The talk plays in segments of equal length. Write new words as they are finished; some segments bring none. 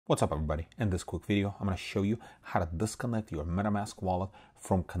What's up everybody? In this quick video, I'm going to show you how to disconnect your MetaMask wallet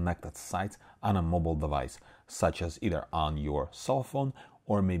from connected sites on a mobile device, such as either on your cell phone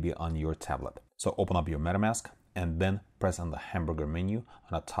or maybe on your tablet. So open up your MetaMask and then press on the hamburger menu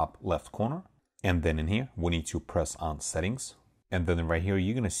on the top left corner. And then in here, we need to press on settings. And then right here,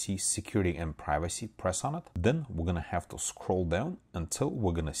 you're going to see security and privacy. Press on it. Then we're going to have to scroll down until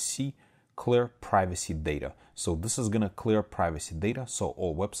we're going to see clear privacy data. So this is going to clear privacy data. So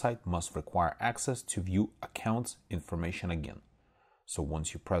all website must require access to view accounts information again. So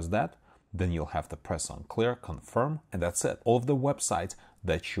once you press that, then you'll have to press on clear, confirm, and that's it. All of the websites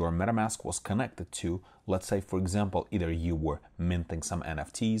that your MetaMask was connected to, let's say, for example, either you were minting some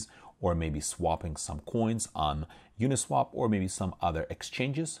NFTs or maybe swapping some coins on Uniswap or maybe some other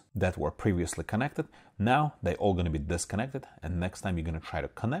exchanges that were previously connected. Now they're all going to be disconnected. And next time you're going to try to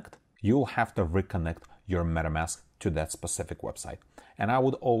connect, you'll have to reconnect your MetaMask to that specific website. And I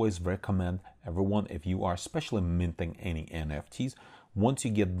would always recommend everyone, if you are especially minting any NFTs, once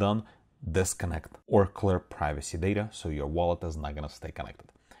you get done, disconnect or clear privacy data so your wallet is not going to stay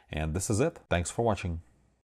connected. And this is it. Thanks for watching.